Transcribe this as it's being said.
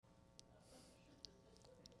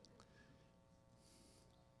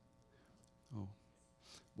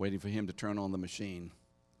Waiting for him to turn on the machine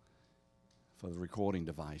for the recording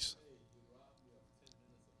device.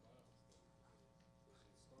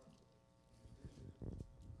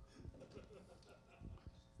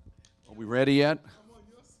 Are we ready yet?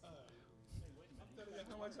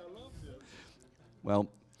 Well,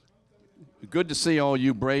 good to see all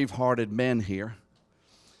you brave-hearted men here.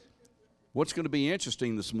 What's going to be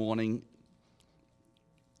interesting this morning,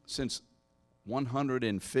 since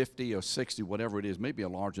 150 or 60, whatever it is, maybe a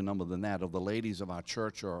larger number than that, of the ladies of our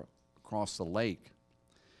church are across the lake,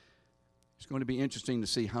 it's going to be interesting to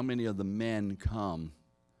see how many of the men come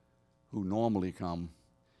who normally come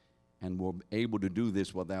and were able to do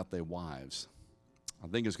this without their wives. I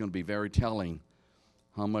think it's going to be very telling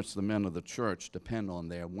how much the men of the church depend on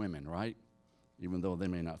their women, right? Even though they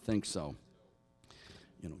may not think so.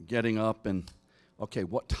 You know, getting up and, okay,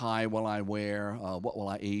 what tie will I wear? What will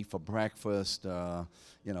I eat for breakfast? How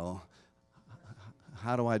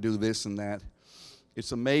do I do this and that?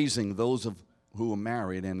 It's amazing, those who are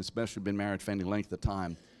married, and especially been married for any length of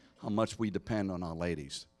time, how much we depend on our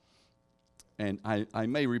ladies. And I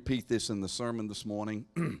may repeat this in the sermon this morning,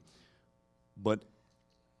 but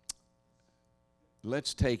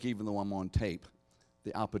let's take, even though I'm on tape,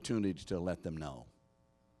 the opportunity to let them know,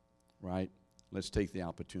 right? Let's take the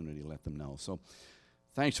opportunity to let them know. So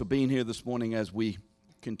thanks for being here this morning as we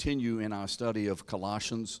continue in our study of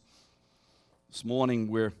Colossians. This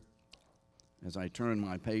morning as I turn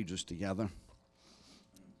my pages together,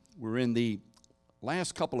 we're in the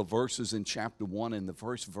last couple of verses in chapter 1 and the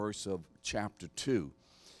first verse of chapter 2.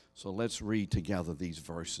 So let's read together these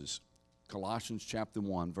verses. Colossians chapter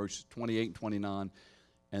 1, verses 28 and 29,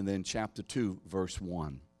 and then chapter 2, verse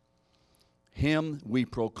 1. Him we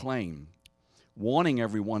proclaim, warning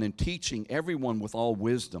everyone and teaching everyone with all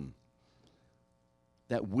wisdom,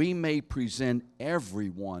 that we may present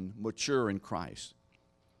everyone mature in Christ.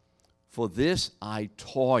 For this I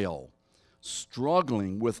toil,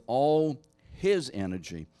 struggling with all His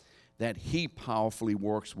energy, that He powerfully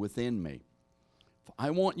works within me. For I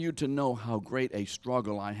want you to know how great a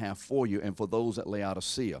struggle I have for you and for those at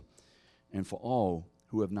Laodicea, and for all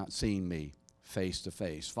who have not seen me face to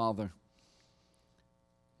face. Father,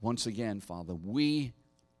 once again, Father, we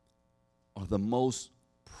are the most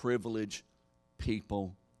privileged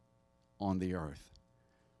people on the earth.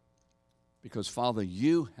 Because, Father,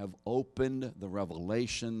 you have opened the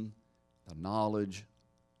revelation, the knowledge,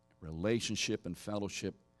 relationship, and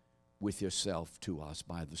fellowship with yourself to us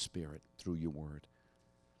by the Spirit through your word.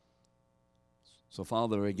 So,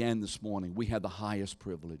 Father, again this morning, we had the highest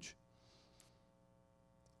privilege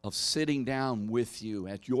of sitting down with you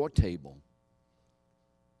at your table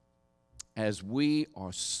as we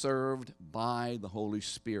are served by the Holy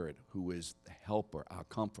Spirit, who is the helper, our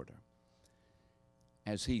comforter,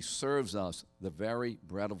 as he serves us the very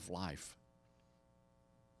bread of life.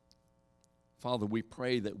 Father, we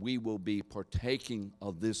pray that we will be partaking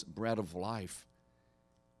of this bread of life,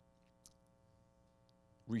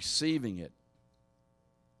 receiving it,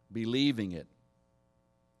 believing it,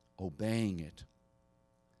 obeying it.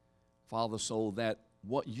 Father, so that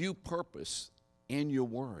what you purpose in your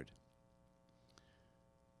word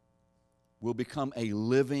will become a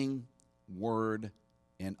living word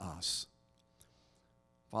in us.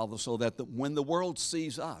 Father, so that when the world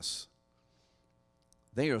sees us,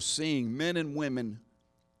 they are seeing men and women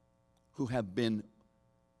who have been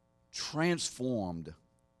transformed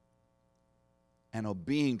and are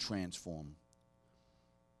being transformed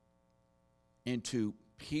into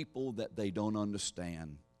people that they don't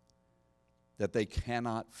understand, that they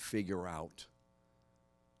cannot figure out,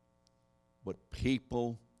 but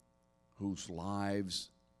people whose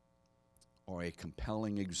lives are a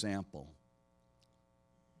compelling example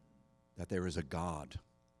that there is a God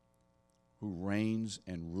who reigns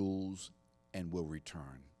and rules and will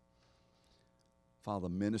return. Father,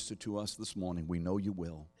 minister to us this morning. We know you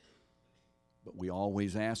will, but we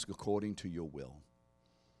always ask according to your will.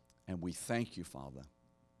 And we thank you, Father.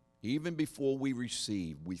 Even before we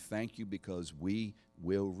receive, we thank you because we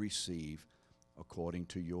will receive according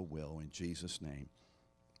to your will. In Jesus' name,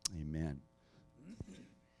 amen.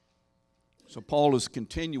 So Paul is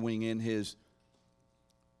continuing in his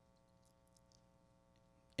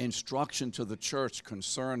instruction to the church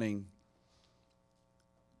concerning,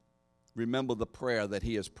 remember the prayer that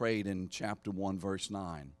he has prayed in chapter 1, verse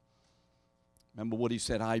 9. Remember what he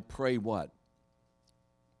said, I pray what?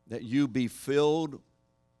 That you be filled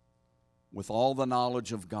with all the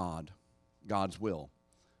knowledge of God, God's will,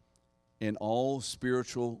 in all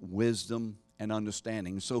spiritual wisdom and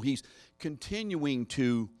understanding. So he's continuing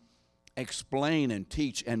to explain and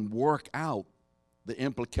teach and work out the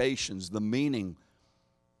implications, the meaning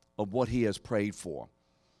of what he has prayed for.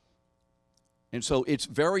 And so it's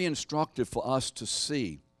very instructive for us to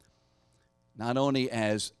see, not only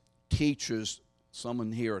as teachers, some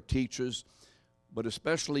in here are teachers, but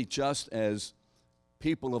especially just as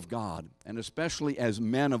people of God, and especially as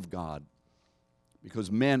men of God,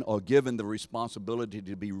 because men are given the responsibility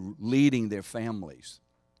to be leading their families,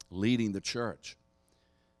 leading the church,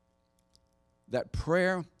 that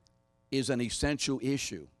prayer is an essential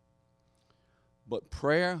issue. But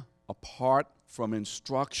prayer apart from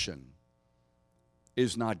instruction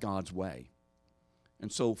is not God's way.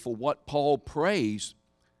 And so for what Paul prays,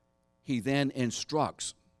 he then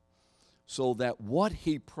instructs, so that what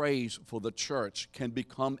he prays for the church can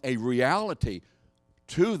become a reality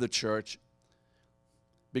to the church,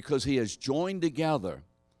 because he has joined together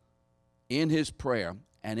in his prayer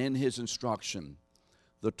and in his instruction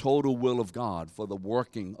the total will of God for the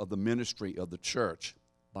working of the ministry of the church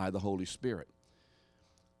by the Holy Spirit.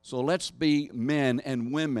 So let's be men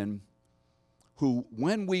and women who,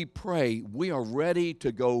 when we pray, we are ready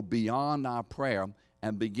to go beyond our prayer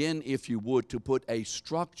and begin, if you would, to put a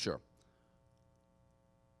structure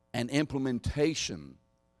and implementation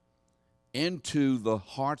into the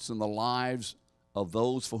hearts and the lives of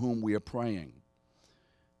those for whom we are praying.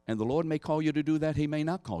 And the Lord may call you to do that. He may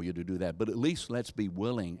not call you to do that. But at least let's be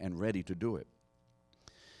willing and ready to do it.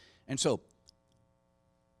 And so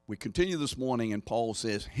we continue this morning, and Paul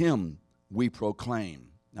says, him we proclaim.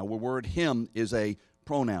 Now, the word him is a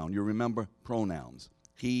pronoun. You remember pronouns.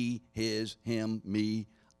 He, his, him, me,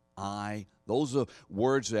 I. Those are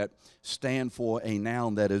words that stand for a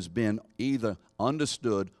noun that has been either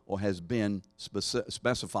understood or has been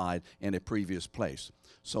specified in a previous place.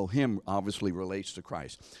 So him obviously relates to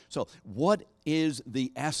Christ. So what is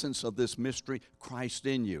the essence of this mystery? Christ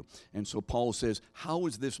in you. And so Paul says, how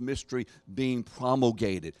is this mystery being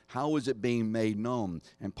promulgated? How is it being made known?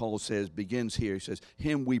 And Paul begins here, he says,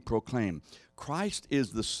 him we proclaim. Christ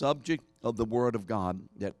is the subject of the Word of God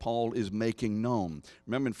that Paul is making known.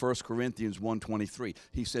 Remember in 1 Corinthians 1:23,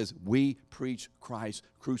 he says, we preach Christ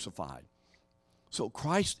crucified. So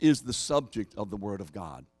Christ is the subject of the Word of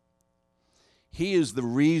God. He is the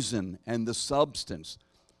reason and the substance.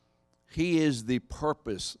 He is the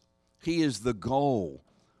purpose. He is the goal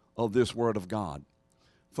of this Word of God.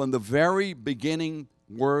 From the very beginning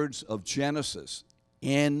words of Genesis,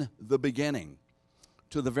 in the beginning,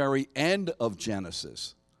 to the very end of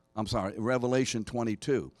Revelation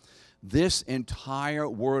 22, this entire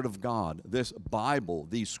Word of God, this Bible,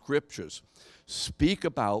 these Scriptures, speak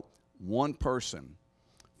about one person.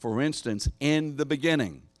 For instance, in the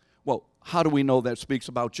beginning. Well, how do we know that speaks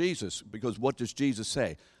about Jesus? Because what does Jesus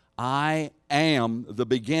say? I am the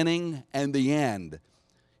beginning and the end.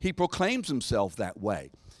 He proclaims himself that way.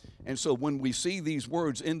 And so when we see these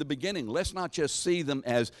words in the beginning, let's not just see them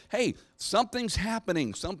as, hey, something's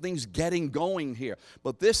happening, something's getting going here.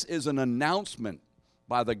 But this is an announcement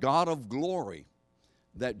by the God of glory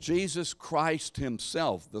that Jesus Christ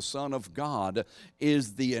himself, the Son of God,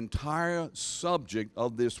 is the entire subject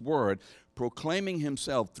of this word, proclaiming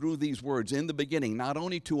himself through these words in the beginning, not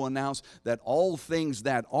only to announce that all things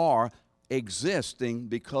that are existing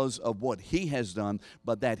because of what he has done,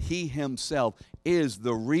 but that he himself is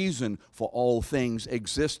the reason for all things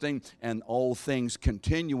existing and all things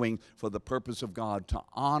continuing for the purpose of God to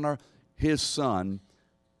honor his Son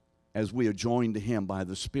as we are joined to him by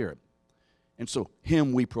the Spirit. And so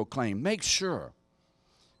him we proclaim. Make sure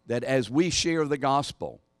that as we share the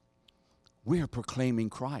gospel, we are proclaiming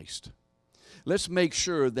Christ. Let's make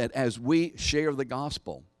sure that as we share the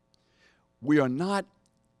gospel, we are not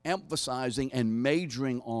emphasizing and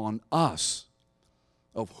majoring on us,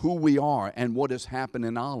 of who we are and what has happened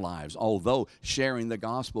in our lives, although sharing the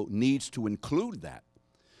gospel needs to include that.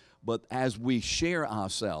 But as we share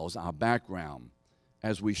ourselves, our background,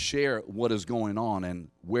 as we share what is going on and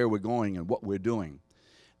where we're going and what we're doing,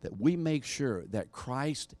 that we make sure that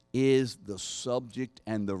Christ is the subject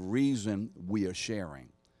and the reason we are sharing.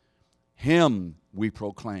 Him we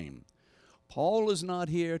proclaim. Paul is not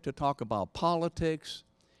here to talk about politics.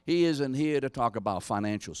 He isn't here to talk about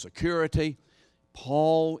financial security.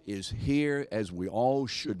 Paul is here, as we all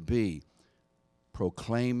should be,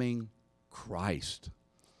 proclaiming Christ.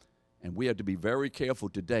 And we have to be very careful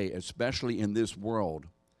today, especially in this world,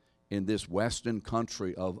 in this Western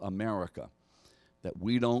country of America, that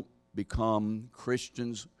we don't become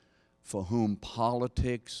Christians for whom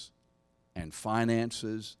politics and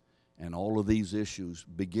finances and all of these issues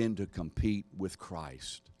begin to compete with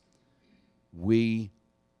Christ. We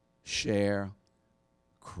share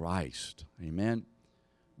Christ. Amen?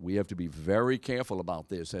 We have to be very careful about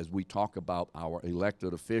this as we talk about our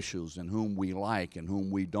elected officials and whom we like and whom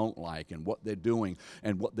we don't like and what they're doing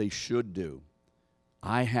and what they should do.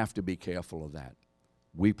 I have to be careful of that.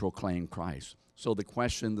 We proclaim Christ. So the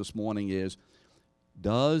question this morning is,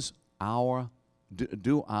 do our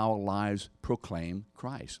lives proclaim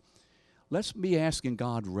Christ? Let's be asking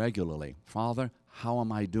God regularly, Father, how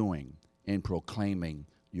am I doing in proclaiming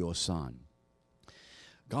your Son?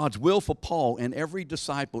 God's will for Paul and every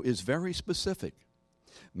disciple is very specific.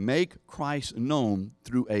 Make Christ known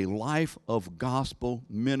through a life of gospel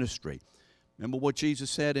ministry. Remember what Jesus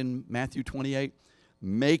said in Matthew 28?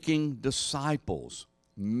 Making disciples.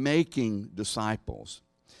 Making disciples.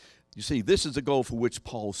 You see, this is the goal for which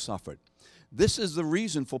Paul suffered. This is the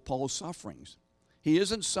reason for Paul's sufferings. He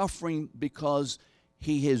isn't suffering because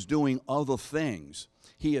he is doing other things.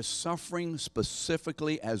 He is suffering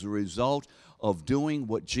specifically as a result of doing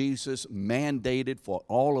what Jesus mandated for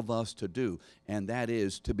all of us to do, and that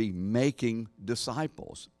is to be making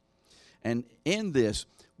disciples. And in this,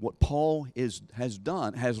 what Paul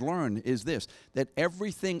has learned is this, that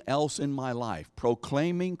everything else in my life,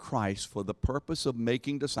 proclaiming Christ for the purpose of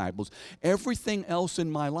making disciples, everything else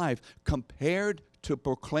in my life compared to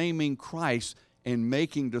proclaiming Christ and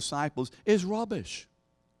making disciples is rubbish.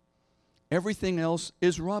 Everything else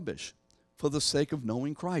is rubbish for the sake of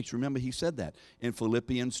knowing Christ. Remember, he said that in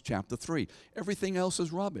Philippians chapter 3. Everything else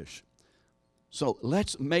is rubbish. So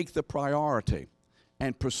let's make the priority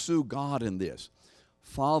and pursue God in this.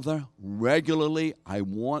 Father, regularly I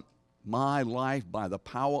want my life by the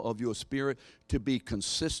power of your Spirit to be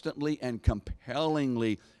consistently and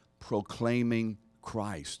compellingly proclaiming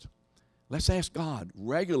Christ. Let's ask God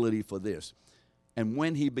regularly for this. And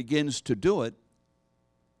when he begins to do it,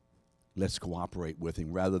 let's cooperate with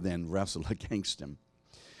him rather than wrestle against him.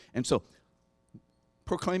 And so,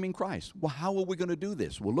 proclaiming Christ. Well, how are we going to do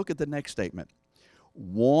this? Well, look at the next statement.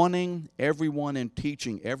 Warning everyone and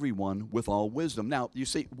teaching everyone with all wisdom. Now, you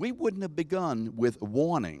see, we wouldn't have begun with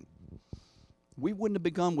warning. We wouldn't have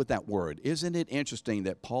begun with that word. Isn't it interesting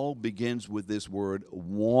that Paul begins with this word,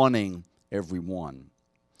 warning everyone?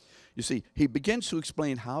 You see, he begins to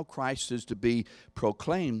explain how Christ is to be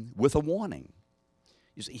proclaimed with a warning.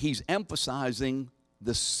 You see, he's emphasizing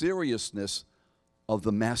the seriousness of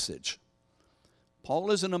the message.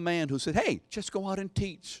 Paul isn't a man who said, hey, just go out and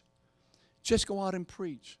teach. Just go out and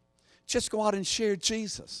preach. Just go out and share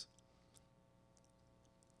Jesus.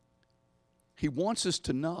 He wants us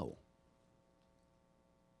to know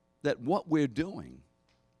that what we're doing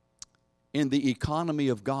in the economy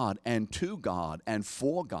of God and to God and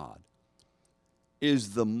for God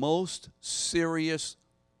is the most serious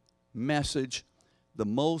message, the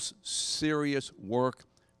most serious work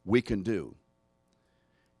we can do.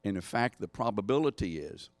 And in fact, the probability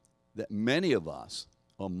is that many of us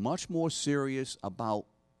are much more serious about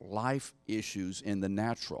life issues in the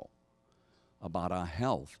natural, about our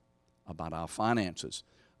health, about our finances,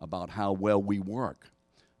 about how well we work,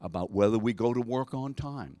 about whether we go to work on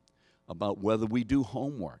time, about whether we do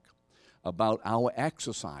homework, about our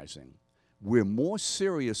exercising. We're more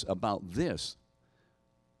serious about this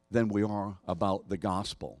than we are about the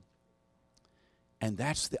gospel. And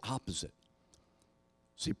that's the opposite.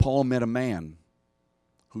 See, Paul met a man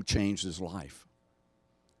who changed his life.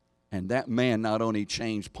 And that man not only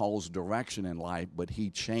changed Paul's direction in life, but he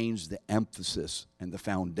changed the emphasis and the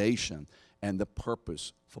foundation and the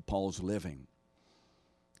purpose for Paul's living.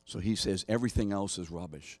 So he says, everything else is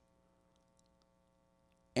rubbish.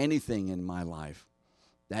 Anything in my life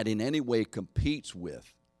that in any way competes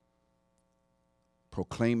with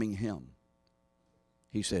proclaiming him,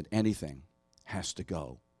 he said, anything has to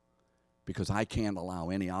go because I can't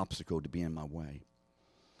allow any obstacle to be in my way.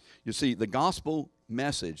 You see, the gospel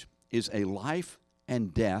message is a life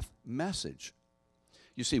and death message.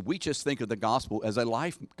 You see, we just think of the gospel as a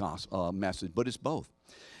life message, but it's both.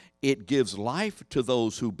 It gives life to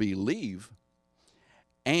those who believe,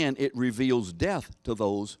 and it reveals death to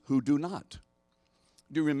those who do not.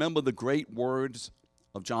 Do you remember the great words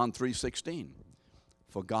of John 3:16?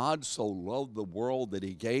 For God so loved the world that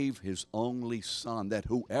he gave his only Son, that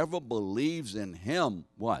whoever believes in him,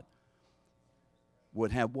 what?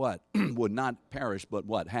 Would have what? Would not perish, but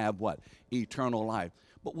what? Have what? Eternal life.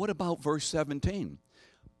 But what about verse 17?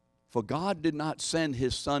 For God did not send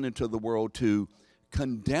his Son into the world to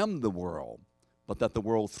condemn the world, but that the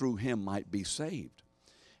world through him might be saved.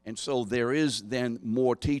 And so there is then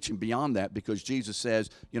more teaching beyond that, because Jesus says,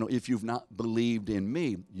 if you've not believed in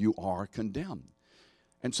me, you are condemned.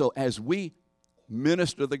 And so as we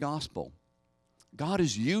minister the gospel, God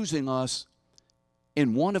is using us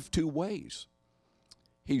in one of two ways.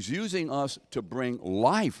 He's using us to bring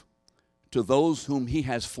life to those whom he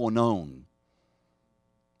has foreknown.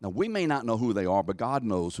 Now, we may not know who they are, but God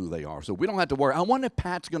knows who they are. So we don't have to worry. I wonder if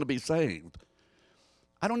Pat's going to be saved.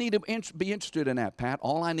 I don't need to be interested in that, Pat.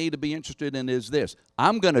 All I need to be interested in is this.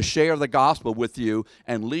 I'm going to share the gospel with you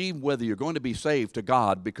and leave whether you're going to be saved to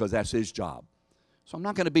God, because that's his job. So I'm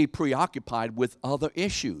not going to be preoccupied with other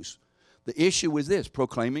issues. The issue is this: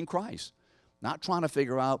 proclaiming Christ. Not trying to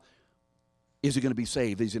figure out, is he going to be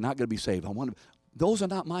saved? Is he not going to be saved? Those are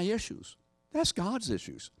not my issues. That's God's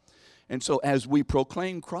issues. And so as we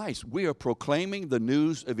proclaim Christ, we are proclaiming the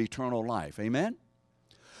news of eternal life. Amen?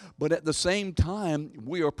 But at the same time,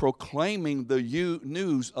 we are proclaiming the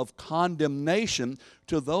news of condemnation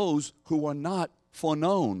to those who are not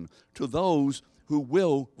foreknown, to those who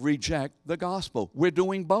will reject the gospel. We're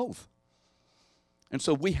doing both. And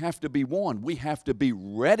so we have to be warned. We have to be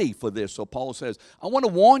ready for this. So Paul says, I want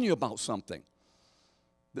to warn you about something.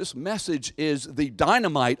 This message is the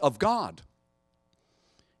dynamite of God.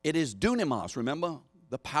 It is dunamis, remember?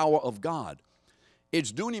 The power of God.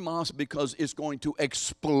 It's dunamis because it's going to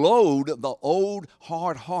explode the old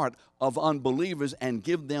hard heart of unbelievers and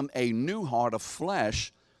give them a new heart of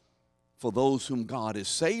flesh for those whom God is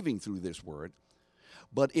saving through this word.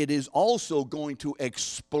 But it is also going to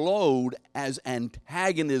explode as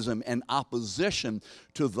antagonism and opposition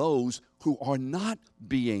to those who are not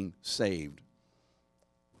being saved.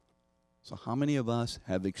 So how many of us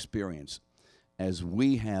have experienced, as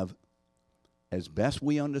we have, as best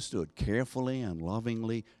we understood, carefully and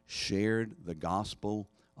lovingly shared the gospel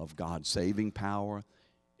of God's saving power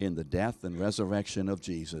in the death and resurrection of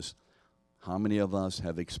Jesus, how many of us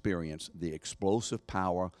have experienced the explosive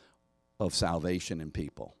power of salvation in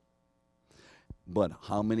people? But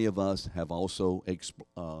how many of us have also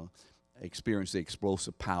experienced the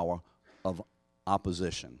explosive power of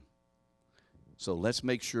opposition? So let's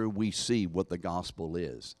make sure we see what the gospel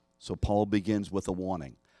is. So Paul begins with a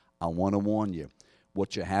warning. I want to warn you,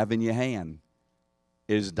 what you have in your hand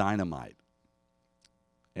is dynamite.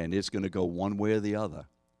 And it's going to go one way or the other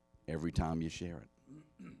every time you share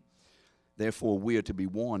it. Therefore, we are to be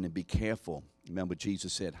warned and be careful. Remember,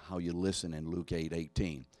 Jesus said how you listen in Luke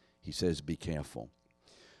 8:18. He says, be careful.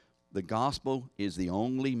 The gospel is the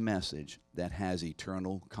only message that has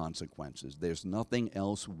eternal consequences. There's nothing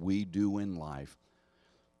else we do in life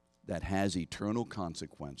that has eternal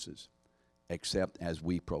consequences except as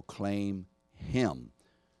we proclaim him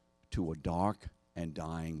to a dark and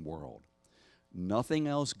dying world. Nothing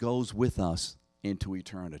else goes with us into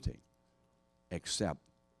eternity except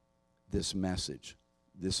this message,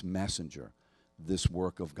 this messenger, this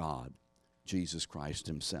work of God, Jesus Christ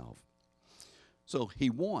himself. So he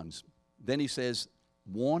warns. Then he says,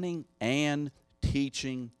 warning and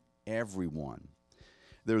teaching everyone.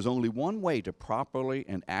 There's only one way to properly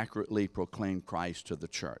and accurately proclaim Christ to the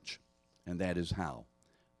church, and that is how?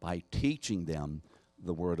 By teaching them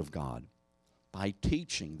the Word of God. By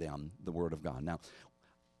teaching them the Word of God. Now,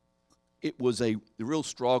 it was a real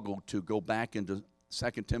struggle to go back into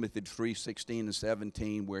 2 Timothy 3:16 and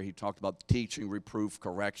 17, where he talked about teaching, reproof,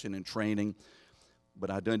 correction, and training. But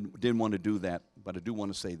I didn't want to do that. But I do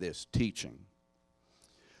want to say this, teaching.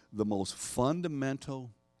 The most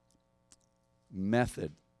fundamental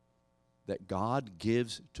method that God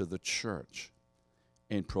gives to the church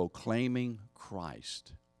in proclaiming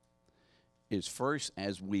Christ is first,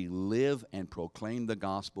 as we live and proclaim the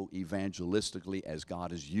gospel evangelistically, as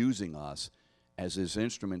God is using us as his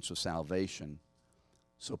instruments of salvation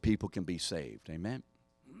so people can be saved. Amen?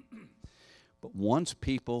 But once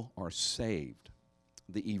people are saved,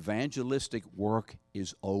 the evangelistic work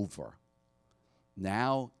is over.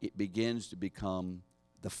 Now it begins to become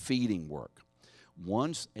the feeding work.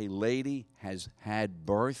 Once a lady has had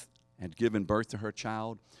birth and given birth to her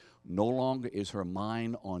child, no longer is her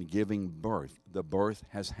mind on giving birth. The birth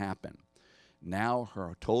has happened. Now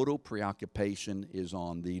her total preoccupation is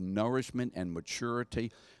on the nourishment and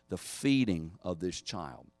maturity, the feeding of this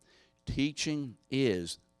child. Teaching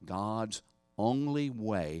is God's only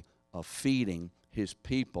way of feeding his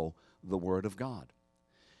people the Word of God.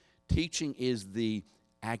 Teaching is the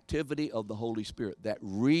activity of the Holy Spirit that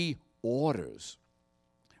reorders,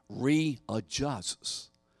 readjusts,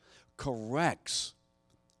 corrects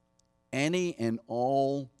any and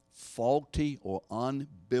all faulty or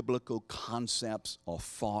unbiblical concepts or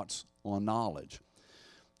thoughts or knowledge.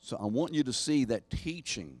 So I want you to see that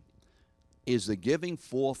teaching is the giving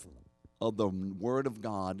forth of the Word of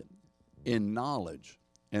God in knowledge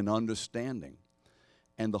and understanding.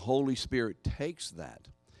 And the Holy Spirit takes that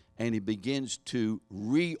and he begins to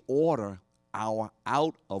reorder our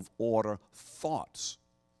out-of-order thoughts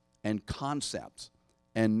and concepts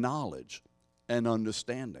and knowledge and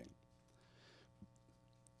understanding.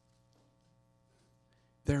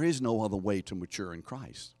 There is no other way to mature in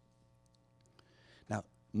Christ. Now,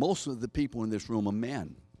 most of the people in this room are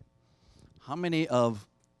men. How many of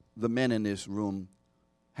the men in this room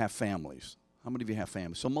have families? How many of you have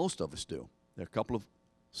families? So most of us do. There are a couple of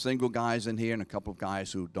single guys in here and a couple of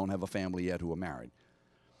guys who don't have a family yet who are married.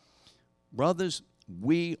 Brothers,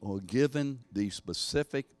 we are given the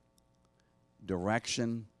specific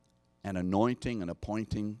direction and anointing and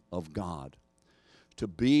appointing of God to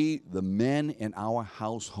be the men in our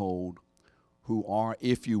household who are,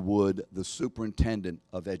 if you would, the superintendent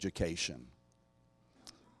of education.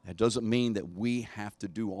 That doesn't mean that we have to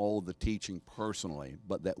do all the teaching personally,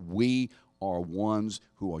 but that we are ones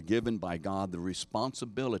who are given by God the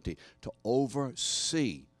responsibility to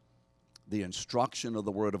oversee the instruction of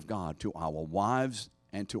the Word of God to our wives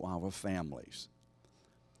and to our families.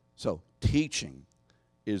 So, teaching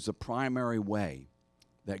is the primary way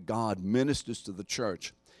that God ministers to the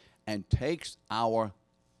church and takes our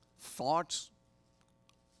thoughts,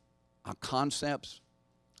 our concepts,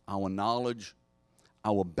 our knowledge,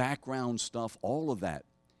 our background stuff, all of that,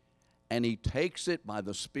 and He takes it by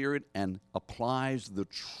the Spirit and applies the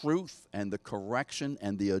truth and the correction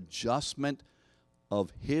and the adjustment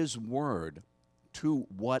of His Word to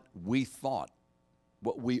what we thought,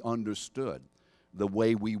 what we understood, the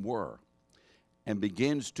way we were, and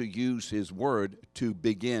begins to use His Word to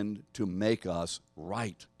begin to make us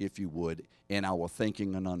right, if you would, in our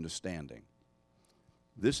thinking and understanding.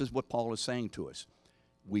 This is what Paul is saying to us.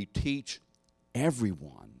 We teach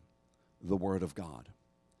everyone the Word of God.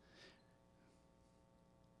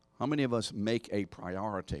 How many of us make a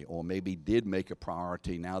priority, or maybe did make a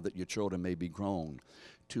priority now that your children may be grown,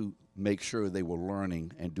 to make sure they were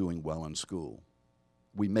learning and doing well in school?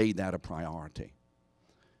 We made that a priority.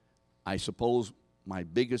 I suppose my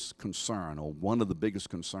biggest concern, or one of the biggest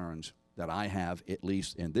concerns that I have, at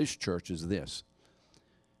least in this church, is this.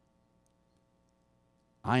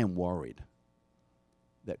 I am worried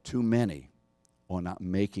that too many are not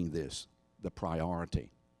making this the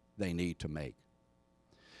priority they need to make.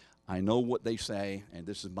 I know what they say, and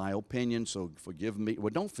this is my opinion, so forgive me.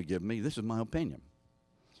 Well, don't forgive me. This is my opinion.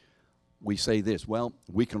 We say this, well,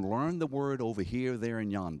 we can learn the Word over here, there,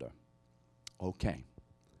 and yonder. Okay.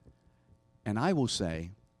 And I will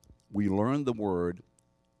say, we learn the Word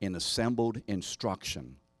in assembled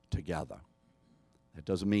instruction together. That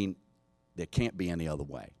doesn't mean there can't be any other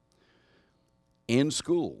way. In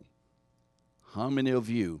school, how many of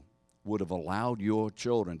you would have allowed your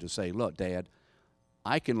children to say, look, Dad,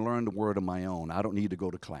 I can learn the Word on my own. I don't need to go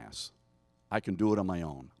to class. I can do it on my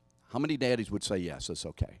own. How many daddies would say, yes, it's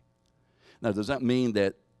okay? Now, does that mean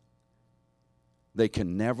that they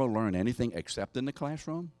can never learn anything except in the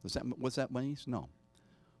classroom? What's that mean? No.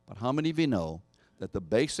 But how many of you know that the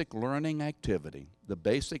basic learning activity, the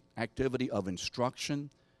basic activity of instruction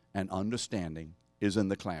and understanding is in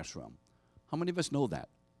the classroom? How many of us know that?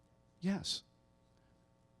 Yes.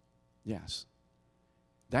 Yes.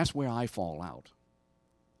 That's where I fall out.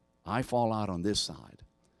 I fall out on this side.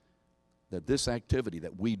 That this activity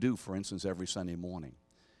that we do, for instance, every Sunday morning,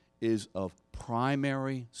 is of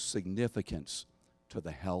primary significance to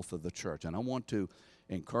the health of the church. And I want to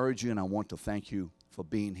encourage you, and I want to thank you for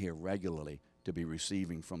being here regularly to be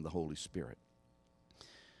receiving from the Holy Spirit.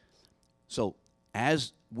 So,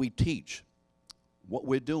 as we teach, what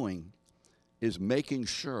we're doing is making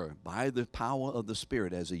sure, by the power of the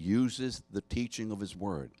Spirit, as He uses the teaching of His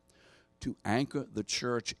Word, to anchor the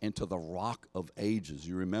church into the rock of ages.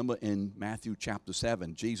 You remember in Matthew chapter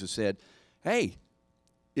 7, Jesus said, hey,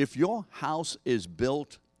 if your house is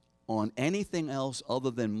built on anything else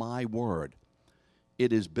other than my word,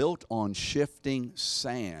 it is built on shifting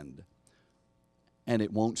sand, and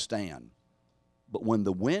it won't stand. But when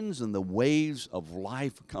the winds and the waves of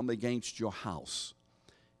life come against your house,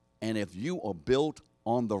 and if you are built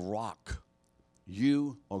on the rock,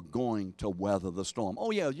 you are going to weather the storm.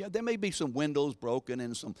 Oh, yeah, there may be some windows broken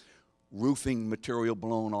and some roofing material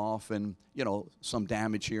blown off and, some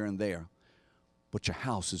damage here and there. But your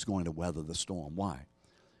house is going to weather the storm. Why?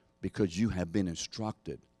 Because you have been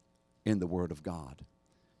instructed in the Word of God.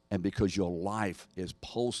 And because your life is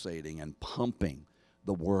pulsating and pumping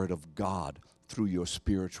the Word of God through your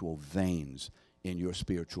spiritual veins in your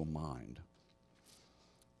spiritual mind.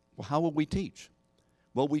 Well, how will we teach?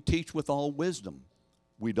 Well, we teach with all wisdom.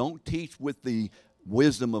 We don't teach with the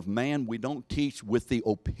wisdom of man. We don't teach with the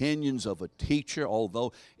opinions of a teacher,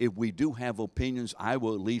 although if we do have opinions, I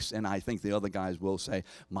will at least, and I think the other guys will say,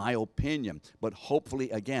 my opinion. But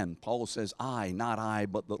hopefully, again, Paul says, I, not I,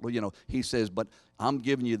 but, he says, but I'm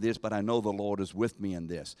giving you this, but I know the Lord is with me in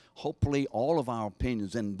this. Hopefully, all of our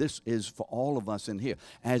opinions, and this is for all of us in here,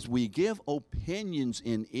 as we give opinions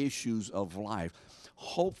in issues of life,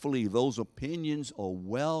 hopefully those opinions are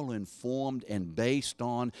well informed and based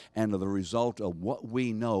on and are the result of what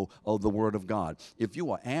we know of the Word of God. If you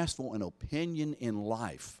are asked for an opinion in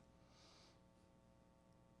life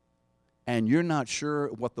and you're not sure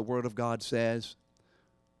what the Word of God says,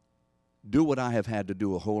 do what I have had to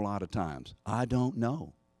do a whole lot of times. I don't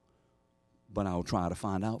know, but I'll try to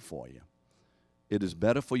find out for you. It is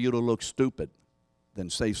better for you to look stupid than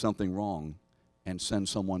say something wrong and send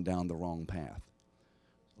someone down the wrong path.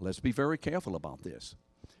 Let's be very careful about this.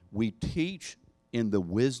 We teach in the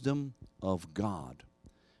wisdom of God.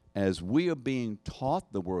 As we are being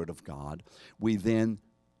taught the Word of God, we then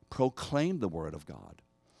proclaim the Word of God.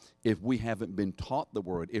 If we haven't been taught the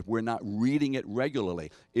Word, if we're not reading it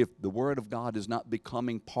regularly, if the Word of God is not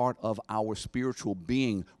becoming part of our spiritual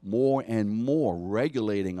being more and more,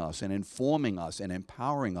 regulating us and informing us and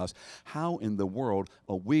empowering us, how in the world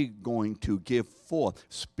are we going to give forth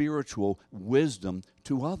spiritual wisdom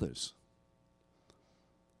to others?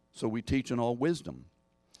 So we teach in all wisdom.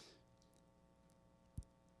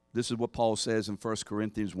 This is what Paul says in 1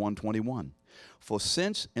 Corinthians 1:21. For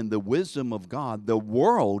since in the wisdom of God, the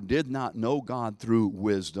world did not know God through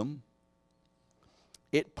wisdom,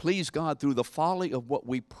 it pleased God through the folly of what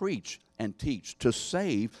we preach and teach to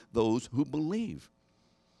save those who believe.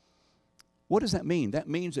 What does that mean? That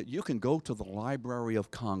means that you can go to the Library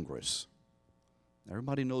of Congress.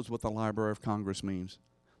 Everybody knows what the Library of Congress means.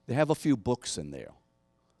 They have a few books in there,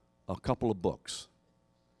 a couple of books,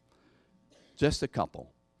 just a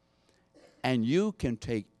couple. And you can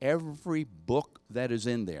take every book that is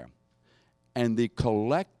in there and the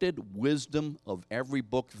collected wisdom of every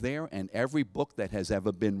book there and every book that has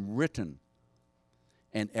ever been written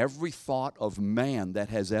and every thought of man that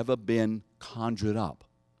has ever been conjured up.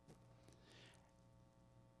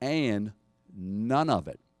 And none of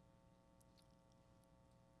it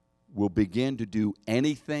will begin to do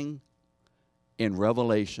anything in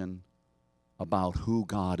Revelation about who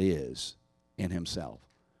God is in himself.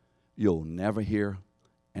 You'll never hear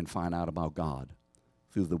and find out about God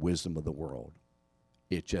through the wisdom of the world.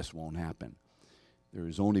 It just won't happen. There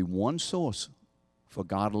is only one source for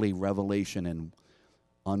godly revelation and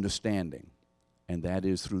understanding, and that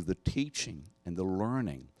is through the teaching and the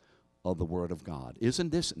learning of the Word of God. Isn't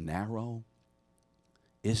this narrow?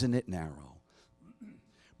 Isn't it narrow?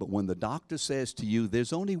 But when the doctor says to you,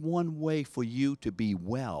 there's only one way for you to be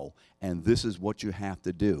well, and this is what you have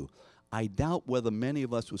to do, I doubt whether many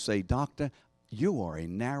of us would say, Doctor, you are a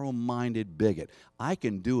narrow-minded bigot. I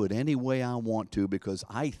can do it any way I want to because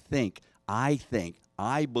I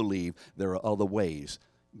believe there are other ways.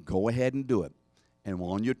 Go ahead and do it. And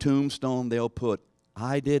on your tombstone, they'll put,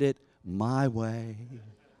 I did it my way.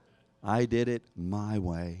 I did it my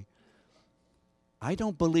way. I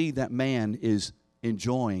don't believe that man is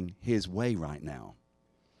enjoying his way right now.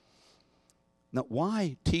 Now,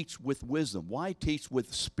 why teach with wisdom? Why teach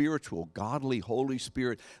with spiritual, godly, Holy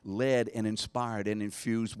Spirit-led and inspired and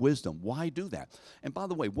infused wisdom? Why do that? And by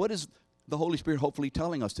the way, what is the Holy Spirit hopefully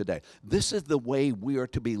telling us today? This is the way we are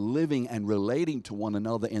to be living and relating to one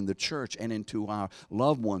another in the church and into our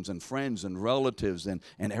loved ones and friends and relatives and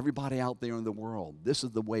everybody out there in the world. This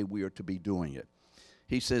is the way we are to be doing it.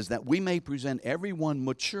 He says that we may present everyone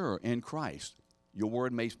mature in Christ. Your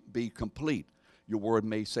word may be complete. Your word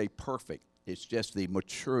may say perfect. It's just the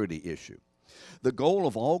maturity issue. The goal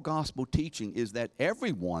of all gospel teaching is that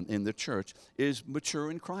everyone in the church is mature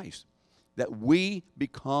in Christ, that we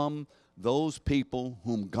become those people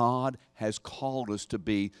whom God has called us to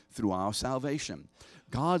be through our salvation.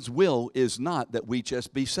 God's will is not that we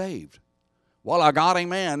just be saved. Well, I got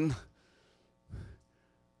him in.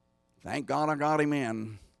 Thank God I got him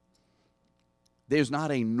in. There's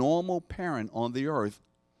not a normal parent on the earth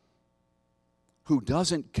who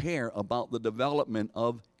doesn't care about the development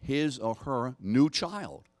of his or her new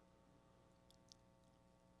child.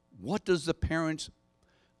 What does the parent's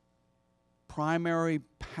primary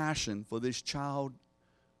passion for this child,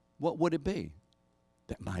 what would it be?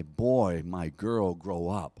 That my boy, my girl grow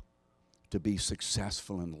up to be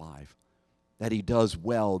successful in life, that he does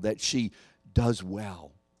well, that she does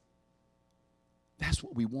well. That's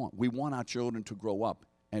what we want. We want our children to grow up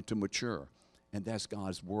and to mature. And that's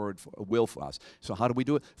God's will for us. So how do we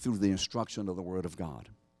do it? Through the instruction of the Word of God.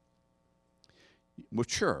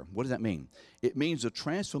 Mature, what does that mean? It means the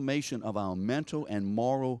transformation of our mental and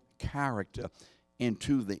moral character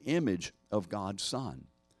into the image of God's Son.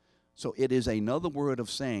 So it is another word of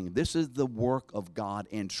saying this is the work of God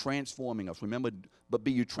in transforming us. Remember, but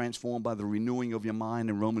be you transformed by the renewing of your mind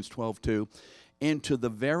in Romans 12:2, into the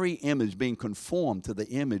very image, being conformed to the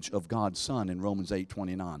image of God's Son in Romans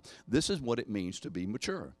 8:29. This is what it means to be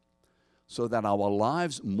mature, so that our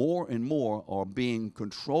lives more and more are being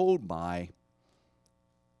controlled by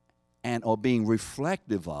and are being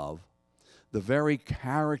reflective of the very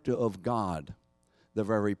character of God, the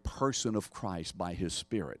very person of Christ by His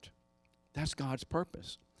Spirit. That's God's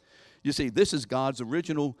purpose. You see, this is God's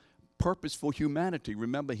original purpose for humanity.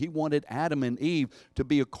 Remember, He wanted Adam and Eve to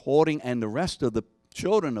be according, and the rest of the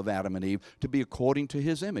children of Adam and Eve to be according to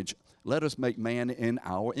His image. Let us make man in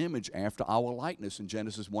our image, after our likeness, in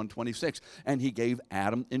Genesis 1:26. And He gave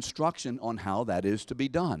Adam instruction on how that is to be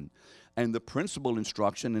done. And the principal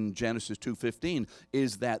instruction in Genesis 2:15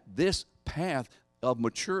 is that this path of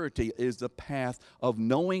maturity is the path of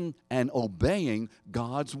knowing and obeying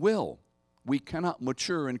God's will. We cannot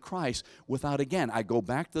mature in Christ without, again, I go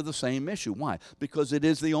back to the same issue. Why? Because it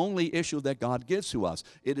is the only issue that God gives to us.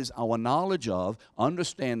 It is our knowledge of,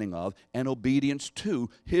 understanding of, and obedience to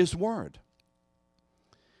His Word.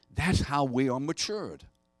 That's how we are matured.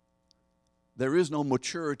 There is no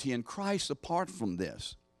maturity in Christ apart from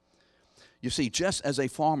this. You see, just as a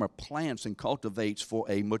farmer plants and cultivates for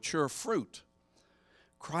a mature fruit,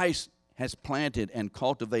 Christ has planted and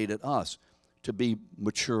cultivated us to be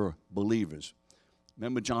mature believers.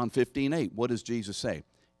 Remember John 15:8. What does Jesus say?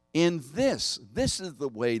 In this is the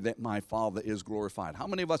way that my Father is glorified. How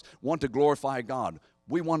many of us want to glorify God?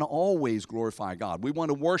 We want to always glorify God. We want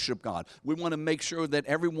to worship God. We want to make sure that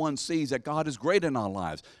everyone sees that God is great in our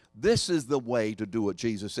lives. This is the way to do it,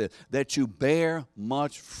 Jesus said, that you bear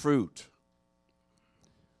much fruit.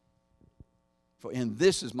 For in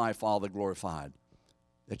this is my Father glorified,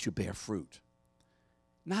 that you bear fruit.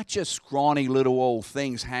 Not just scrawny little old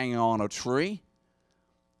things hanging on a tree,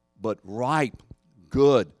 but ripe,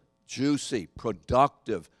 good, juicy,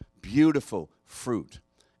 productive, beautiful fruit.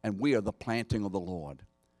 And we are the planting of the Lord.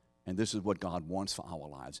 And this is what God wants for our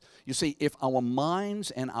lives. You see, if our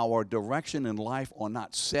minds and our direction in life are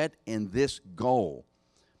not set in this goal,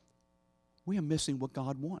 we are missing what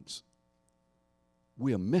God wants.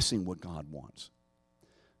 We are missing what God wants.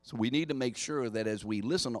 So we need to make sure that as we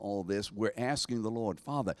listen to all this, we're asking the Lord,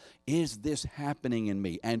 Father, is this happening in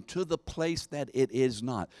me? And to the place that it is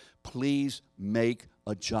not, please make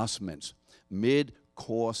adjustments,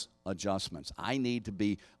 mid-course adjustments. I need to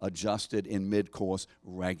be adjusted in mid-course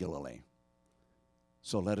regularly.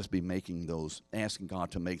 So let us be making those, asking God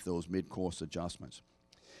to make those mid-course adjustments.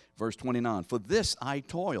 Verse 29, for this I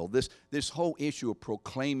toil, this whole issue of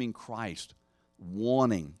proclaiming Christ,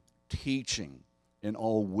 warning, teaching, in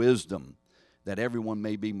all wisdom, that everyone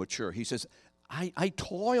may be mature. He says, I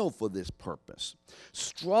toil for this purpose,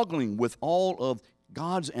 struggling with all of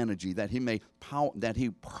God's energy that He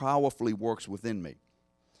powerfully works within me.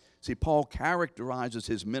 See, Paul characterizes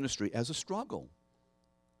his ministry as a struggle.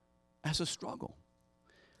 As a struggle.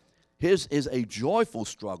 His is a joyful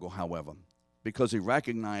struggle, however, because he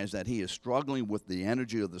recognized that he is struggling with the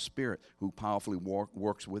energy of the Spirit who powerfully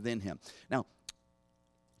works within him. Now,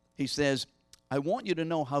 he says, I want you to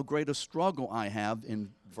know how great a struggle I have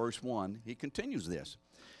in verse 1. He continues this.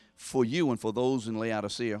 For you and for those in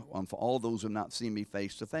Laodicea, and for all those who have not seen me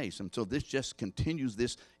face to face. And so this just continues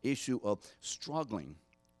this issue of struggling.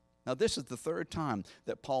 Now, this is the third time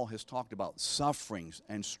that Paul has talked about sufferings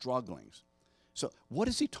and strugglings. So what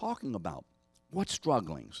is he talking about? What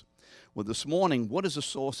strugglings? Well, this morning, what is the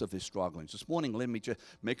source of his strugglings? This morning, let me just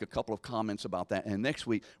make a couple of comments about that. And next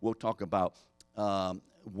week, we'll talk about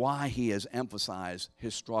why he has emphasized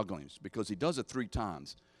his strugglings, because he does it 3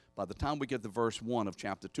 times. By the time we get to verse 1 of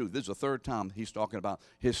chapter 2, this is the third time he's talking about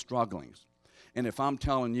his strugglings. And if I'm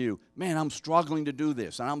telling you, man, I'm struggling to do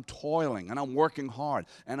this, and I'm toiling, and I'm working hard,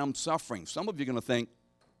 and I'm suffering, some of you are going to think,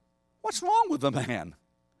 what's wrong with the man?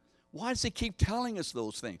 Why does he keep telling us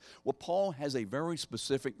those things? Well, Paul has a very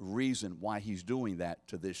specific reason why he's doing that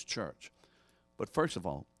to this church. But first of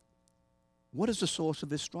all, what is the source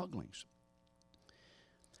of his strugglings?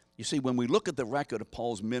 You see, when we look at the record of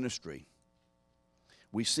Paul's ministry,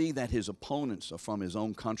 we see that his opponents are from his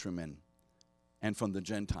own countrymen and from the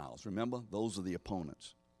Gentiles. Remember, those are the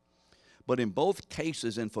opponents. But in both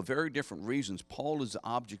cases, and for very different reasons, Paul is the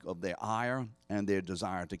object of their ire and their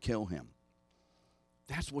desire to kill him.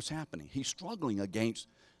 That's what's happening. He's struggling against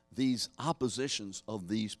these oppositions of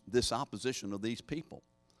this opposition of these people.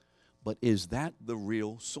 But is that the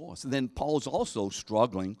real source? And then Paul's also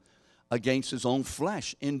struggling against his own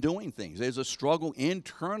flesh in doing things. There's a struggle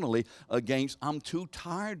internally against, I'm too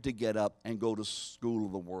tired to get up and go to school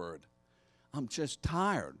of the Word. I'm just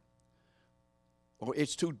tired. Or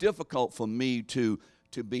it's too difficult for me to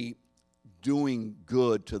be doing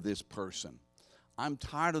good to this person. I'm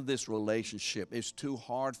tired of this relationship. It's too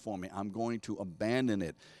hard for me. I'm going to abandon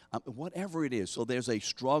it. Whatever it is. So there's a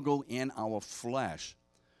struggle in our flesh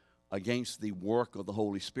against the work of the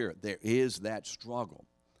Holy Spirit. There is that struggle.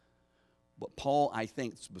 But Paul, I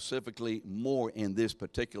think specifically more in this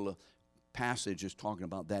particular passage, is talking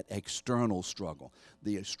about that external struggle,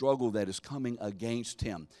 the struggle that is coming against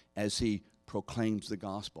him as he proclaims the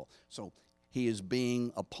gospel. So he is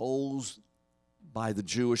being opposed by the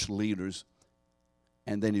Jewish leaders,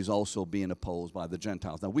 and then he's also being opposed by the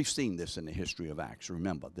Gentiles. Now, we've seen this in the history of Acts.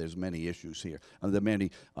 Remember, there's many issues here. There are many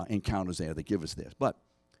encounters there that give us this. But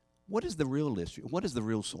what is the real issue? What is the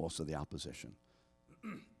real source of the opposition?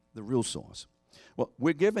 The real source. Well,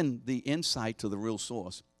 we're given the insight to the real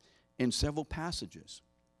source in several passages.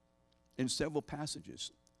 In several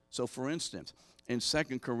passages. So, for instance, in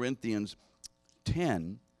 2 Corinthians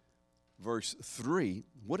 10, verse 3,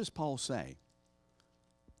 what does Paul say?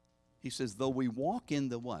 He says, though we walk in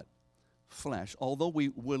the what? Flesh. Although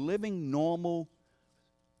we're living normal,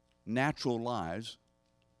 natural lives,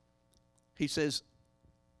 he says,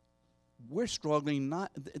 we're struggling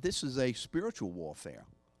not, this is a spiritual warfare.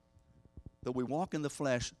 Though we walk in the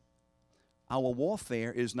flesh, our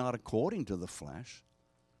warfare is not according to the flesh,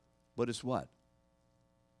 but it's what?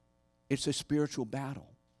 It's a spiritual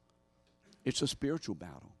battle. It's a spiritual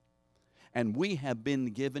battle. And we have been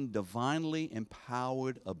given divinely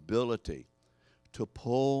empowered ability to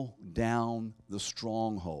pull down the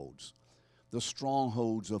strongholds. The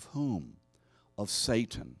strongholds of whom? Of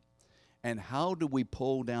Satan. And how do we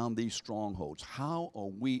pull down these strongholds? How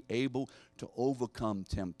are we able to overcome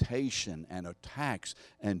temptation and attacks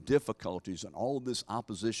and difficulties and all this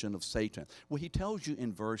opposition of Satan? Well, he tells you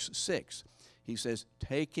in verse 6. He says,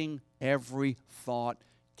 taking every thought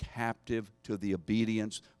captive to the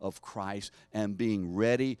obedience of Christ and being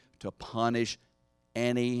ready to punish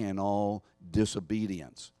any and all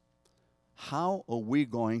disobedience. How are we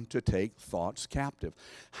going to take thoughts captive?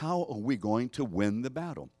 How are we going to win the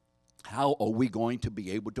battle? How are we going to be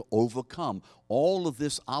able to overcome all of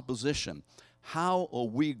this opposition? How are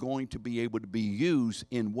we going to be able to be used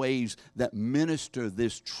in ways that minister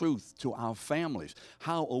this truth to our families?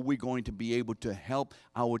 How are we going to be able to help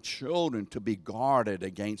our children to be guarded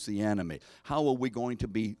against the enemy? How are we going to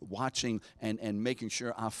be watching and making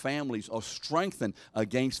sure our families are strengthened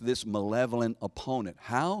against this malevolent opponent?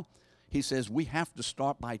 How? He says we have to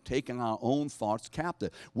start by taking our own thoughts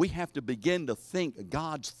captive. We have to begin to think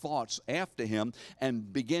God's thoughts after him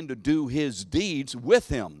and begin to do his deeds with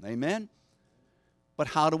him. Amen? But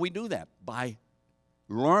how do we do that? By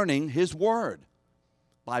learning his word,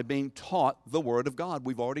 by being taught the word of God.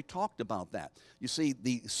 We've already talked about that. You see,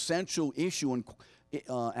 the essential issue and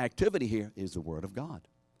activity here is the word of God.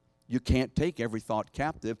 You can't take every thought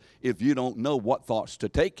captive if you don't know what thoughts to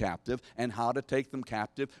take captive and how to take them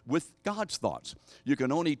captive with God's thoughts. You can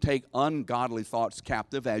only take ungodly thoughts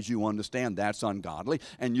captive as you understand that's ungodly,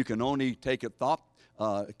 and you can only take a thought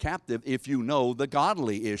captive if you know the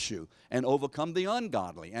godly issue and overcome the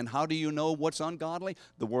ungodly. And how do you know what's ungodly?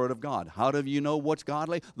 The Word of God. How do you know what's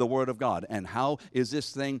godly? The Word of God. And how is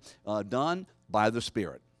this thing done? By the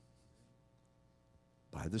Spirit.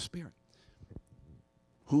 By the Spirit.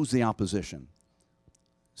 Who's the opposition?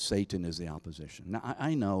 Satan is the opposition. Now,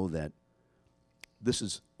 I know that this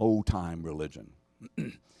is old-time religion.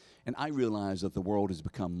 And I realize that the world has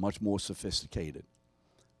become much more sophisticated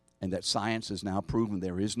and that science has now proven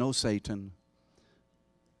there is no Satan.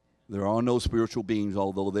 There are no spiritual beings,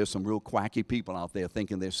 although there's some real quacky people out there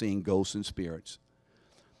thinking they're seeing ghosts and spirits.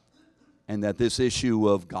 And that this issue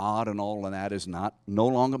of God and all of that is no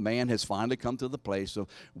longer, man has finally come to the place of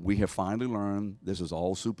we have finally learned this is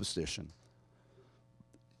all superstition.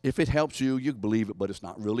 If it helps you, you believe it, but it's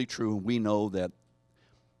not really true. We know that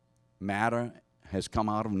matter has come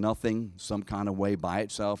out of nothing some kind of way by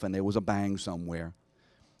itself, and there was a bang somewhere.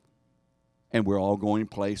 And we're all going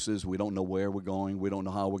places. We don't know where we're going. We don't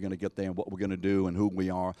know how we're going to get there and what we're going to do and who we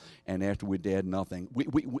are. And after we're dead, nothing.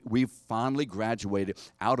 We've finally graduated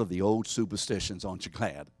out of the old superstitions, aren't you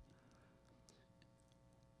glad?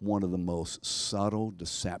 One of the most subtle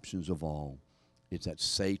deceptions of all is that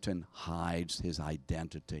Satan hides his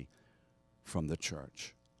identity from the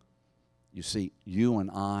church. You see, you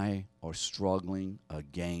and I are struggling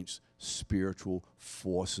against spiritual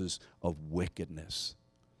forces of wickedness.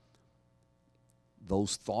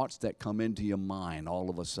 Those thoughts that come into your mind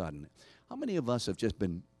all of a sudden. How many of us have just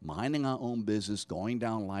been minding our own business, going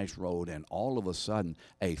down life's road, and all of a sudden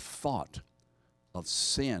a thought of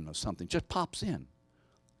sin or something just pops in?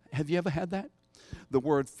 Have you ever had that? The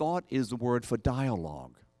word thought is the word for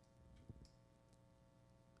dialogue.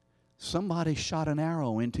 Somebody shot an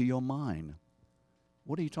arrow into your mind.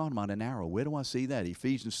 What are you talking about, an arrow? Where do I see that?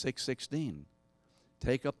 Ephesians 6:16.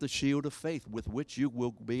 Take up the shield of faith with which you will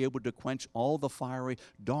be able to quench all the fiery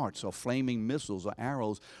darts or flaming missiles or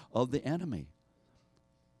arrows of the enemy.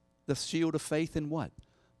 The shield of faith in what?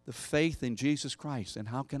 The faith in Jesus Christ. And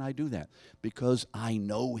how can I do that? Because I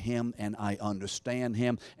know him and I understand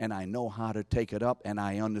him and I know how to take it up and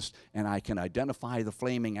I can identify the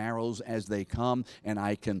flaming arrows as they come and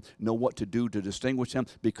I can know what to do to distinguish them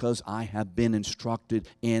because I have been instructed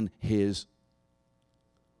in his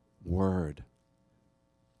word.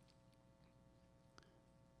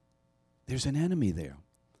 There's an enemy there.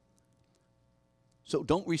 So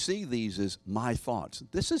don't receive these as my thoughts.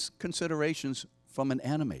 This is considerations from an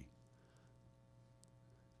enemy.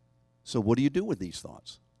 So what do you do with these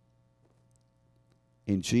thoughts?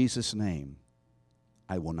 In Jesus' name,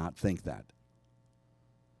 I will not think that.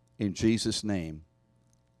 In Jesus' name,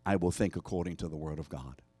 I will think according to the Word of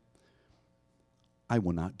God. I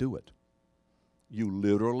will not do it. You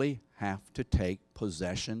literally have to take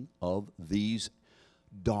possession of these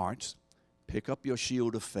darts. Pick up your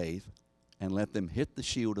shield of faith and let them hit the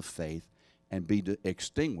shield of faith and be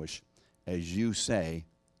extinguished as you say,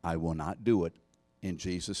 I will not do it in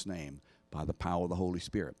Jesus' name by the power of the Holy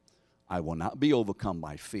Spirit. I will not be overcome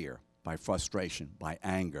by fear, by frustration, by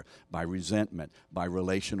anger, by resentment, by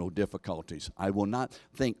relational difficulties. I will not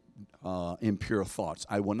think impure thoughts.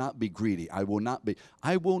 I will not be greedy. I will not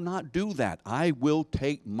do that. I will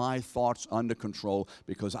take my thoughts under control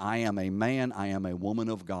because I am a man, I am a woman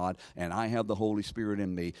of God, and I have the Holy Spirit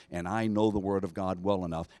in me, and I know the Word of God well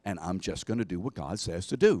enough, and I'm just going to do what God says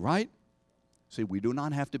to do, right? See, we do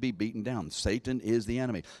not have to be beaten down. Satan is the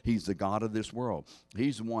enemy. He's the god of this world.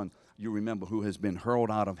 He's the one, you remember, who has been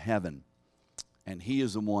hurled out of heaven. And he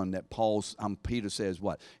is the one that Peter says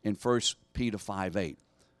what? In 1 Peter 5:8.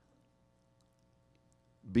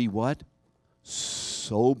 Be what?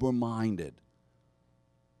 Sober-minded.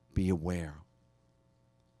 Be aware.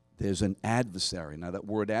 There's an adversary. Now that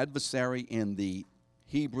word adversary in the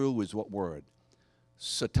Hebrew is what word?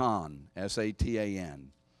 Satan,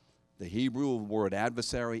 S-A-T-A-N. The Hebrew word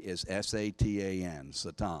adversary is S-A-T-A-N,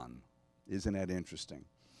 Satan. Isn't that interesting?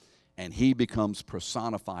 And he becomes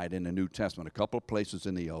personified in the New Testament, a couple of places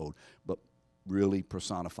in the Old, but really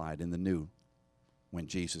personified in the New when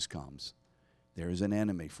Jesus comes. There is an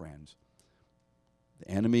enemy, friends. The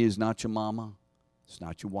enemy is not your mama. It's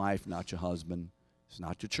not your wife, not your husband. It's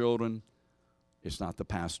not your children. It's not the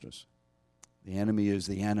pastors. The enemy is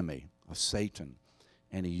the enemy of Satan.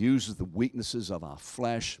 And he uses the weaknesses of our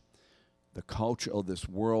flesh, the culture of this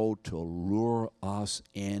world, to lure us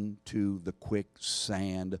into the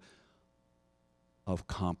quicksand of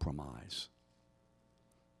compromise.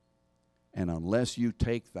 And unless you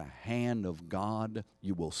take the hand of God,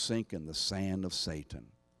 you will sink in the sand of Satan.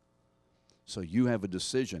 So you have a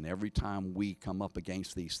decision every time we come up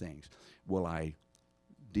against these things. Will I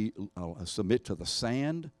submit to the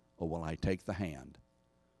sand, or will I take the hand?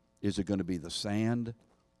 Is it going to be the sand,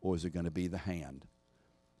 or is it going to be the hand?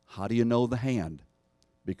 How do you know the hand?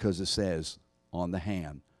 Because it says on the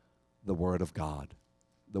hand, the Word of God.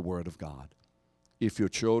 The Word of God. If your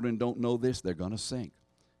children don't know this, they're going to sink.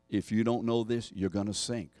 If you don't know this, you're going to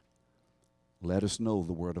sink. Let us know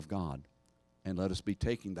the Word of God. And let us be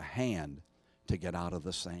taking the hand to get out of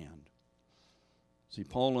the sand. See,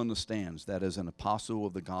 Paul understands that as an apostle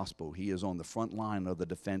of the gospel, he is on the front line of the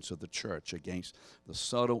defense of the church against the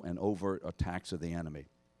subtle and overt attacks of the enemy.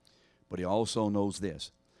 But he also knows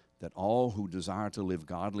this, that all who desire to live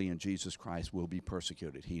godly in Jesus Christ will be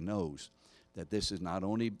persecuted. He knows that this is not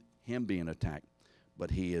only him being attacked,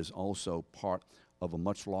 but he is also part of a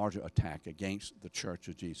much larger attack against the church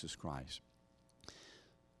of Jesus Christ.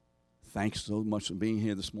 Thanks so much for being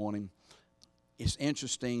here this morning. It's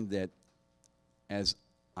interesting that as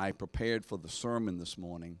I prepared for the sermon this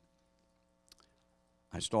morning,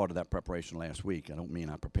 I started that preparation last week. I don't mean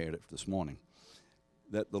I prepared it this morning.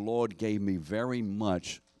 That the Lord gave me very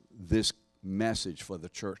much this message for the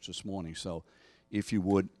church this morning. So if you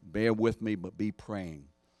would, bear with me, but be praying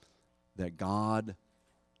that God,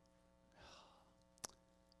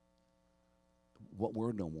 what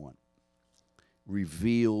word do I want?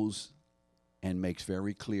 Reveals and makes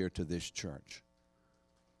very clear to this church.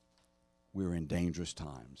 We're in dangerous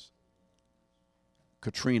times.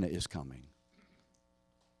 Katrina is coming,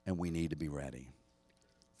 and we need to be ready.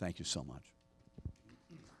 Thank you so much.